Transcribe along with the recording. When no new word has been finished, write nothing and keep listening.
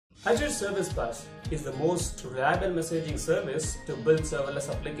Azure Service Bus is the most reliable messaging service to build serverless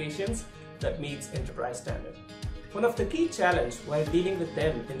applications that meets enterprise standard. One of the key challenges while dealing with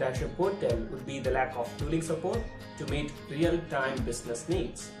them in the Azure portal would be the lack of tooling support to meet real-time business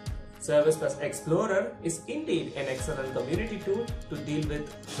needs. Service Bus Explorer is indeed an excellent community tool to deal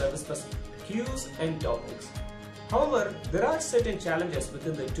with Service Bus queues and topics. However, there are certain challenges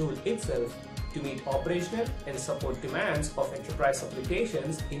within the tool itself to meet operational and support demands of enterprise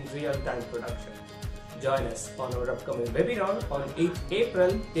applications in real-time production. Join us on our upcoming webinar on 8th April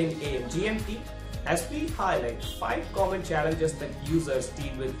 10 AM GMT as we highlight 5 common challenges that users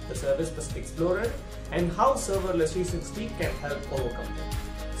deal with the Service Bus Explorer and how Serverless 360 can help overcome them.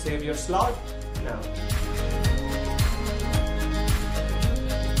 Save your slot now.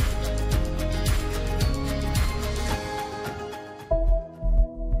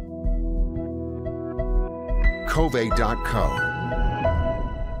 Covey.co